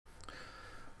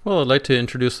Well, I'd like to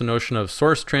introduce the notion of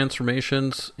source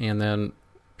transformations and then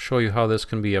show you how this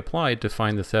can be applied to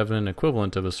find the Thevenin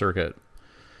equivalent of a circuit.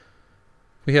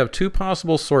 We have two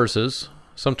possible sources.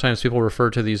 Sometimes people refer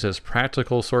to these as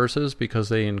practical sources because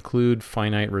they include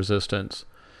finite resistance.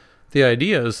 The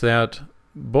idea is that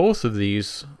both of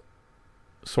these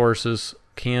sources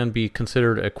can be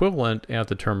considered equivalent at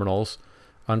the terminals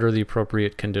under the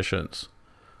appropriate conditions.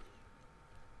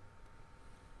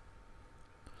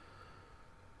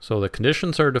 So the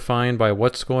conditions are defined by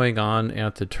what's going on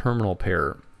at the terminal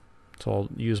pair. So I'll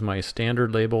use my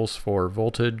standard labels for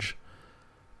voltage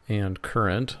and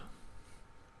current.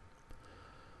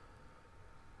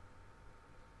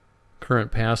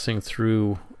 Current passing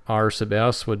through R sub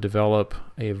S would develop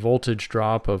a voltage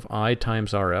drop of I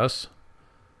times Rs,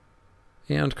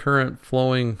 and current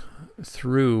flowing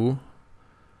through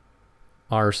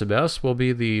R sub S will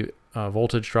be the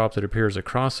voltage drop that appears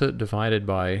across it divided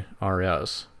by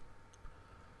Rs.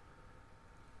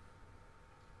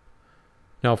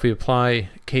 Now if we apply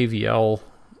KVL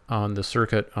on the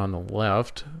circuit on the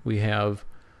left, we have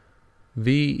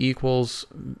V equals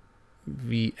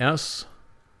Vs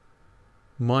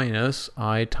minus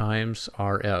I times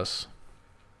Rs.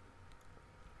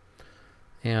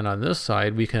 And on this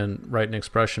side, we can write an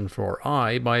expression for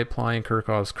I by applying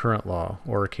Kirchhoff's current law,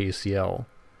 or KCL.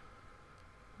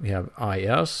 We have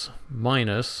Is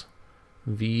minus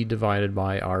V divided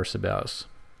by R sub S.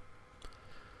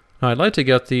 Now I'd like to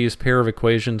get these pair of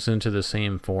equations into the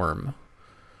same form.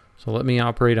 So let me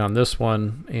operate on this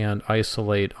one and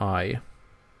isolate I.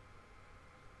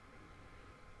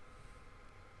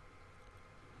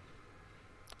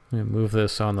 I'm going to move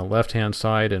this on the left-hand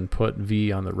side and put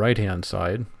V on the right-hand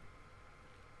side.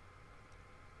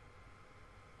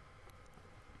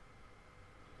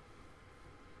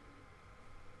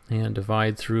 And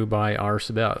divide through by R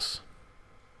sub S.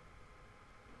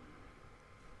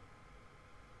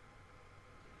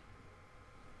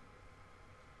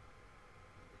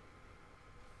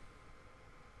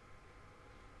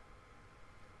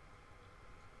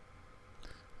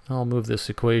 I'll move this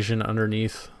equation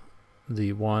underneath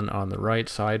the one on the right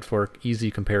side for easy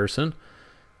comparison.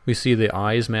 We see the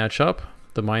I's match up,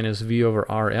 the minus V over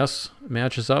Rs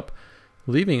matches up,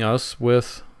 leaving us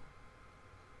with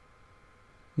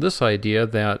this idea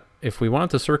that if we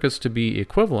want the circuits to be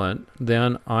equivalent,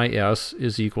 then Is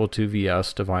is equal to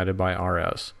Vs divided by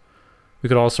Rs. We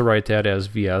could also write that as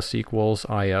Vs equals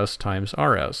Is times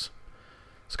Rs.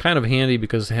 It's kind of handy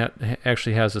because it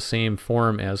actually has the same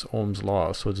form as Ohm's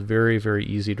law, so it's very, very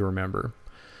easy to remember.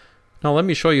 Now let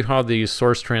me show you how these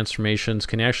source transformations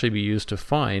can actually be used to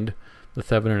find the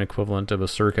Thevenin equivalent of a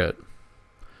circuit.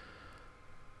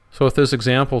 So with this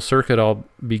example circuit, I'll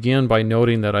begin by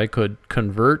noting that I could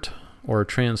convert or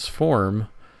transform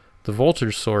the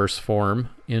voltage source form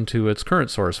into its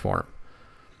current source form.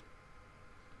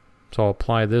 So I'll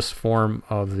apply this form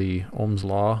of the Ohm's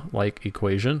law-like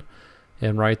equation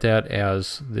and write that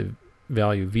as the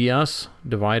value Vs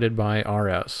divided by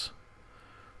Rs.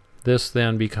 This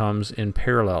then becomes in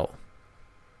parallel.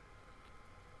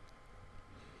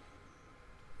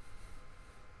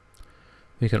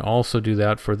 We can also do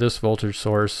that for this voltage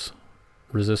source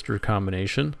resistor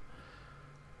combination.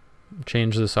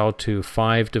 Change this out to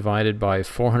 5 divided by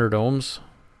 400 ohms.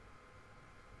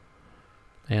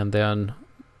 And then,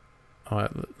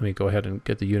 let me go ahead and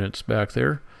get the units back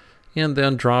there. And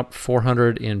then drop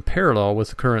 400 in parallel with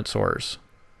the current source.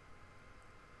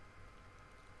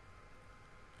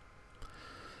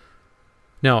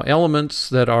 Now elements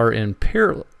that are in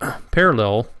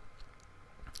parallel,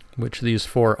 which these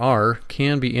four are,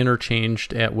 can be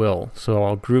interchanged at will. So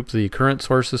I'll group the current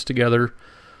sources together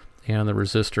and the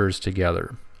resistors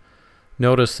together.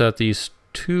 Notice that these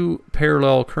two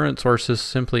parallel current sources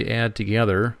simply add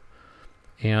together,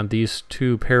 and these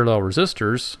two parallel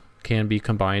resistors can be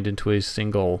combined into a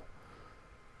single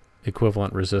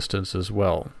equivalent resistance as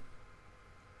well.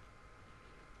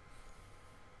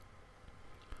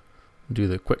 Do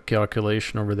the quick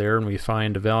calculation over there and we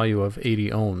find a value of 80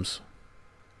 ohms.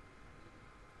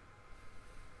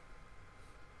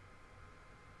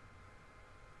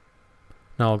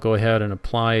 Now I'll go ahead and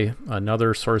apply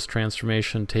another source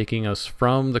transformation, taking us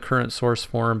from the current source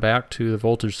form back to the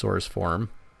voltage source form.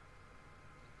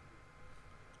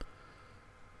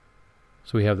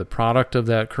 So we have the product of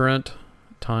that current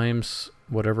times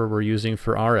whatever we're using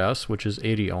for Rs, which is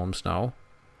 80 ohms now.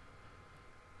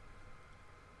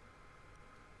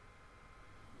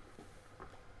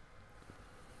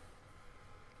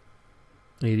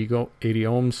 Eighty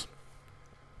ohms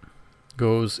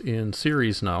goes in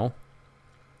series now.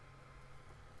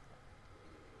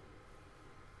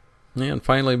 And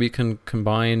finally, we can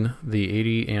combine the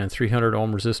 80 and 300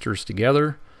 ohm resistors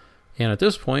together. And at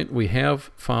this point, we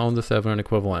have found the Thevenin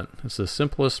equivalent. It's the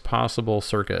simplest possible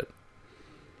circuit.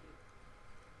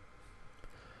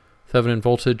 Thevenin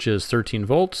voltage is 13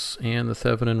 volts, and the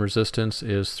Thevenin resistance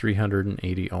is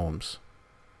 380 ohms.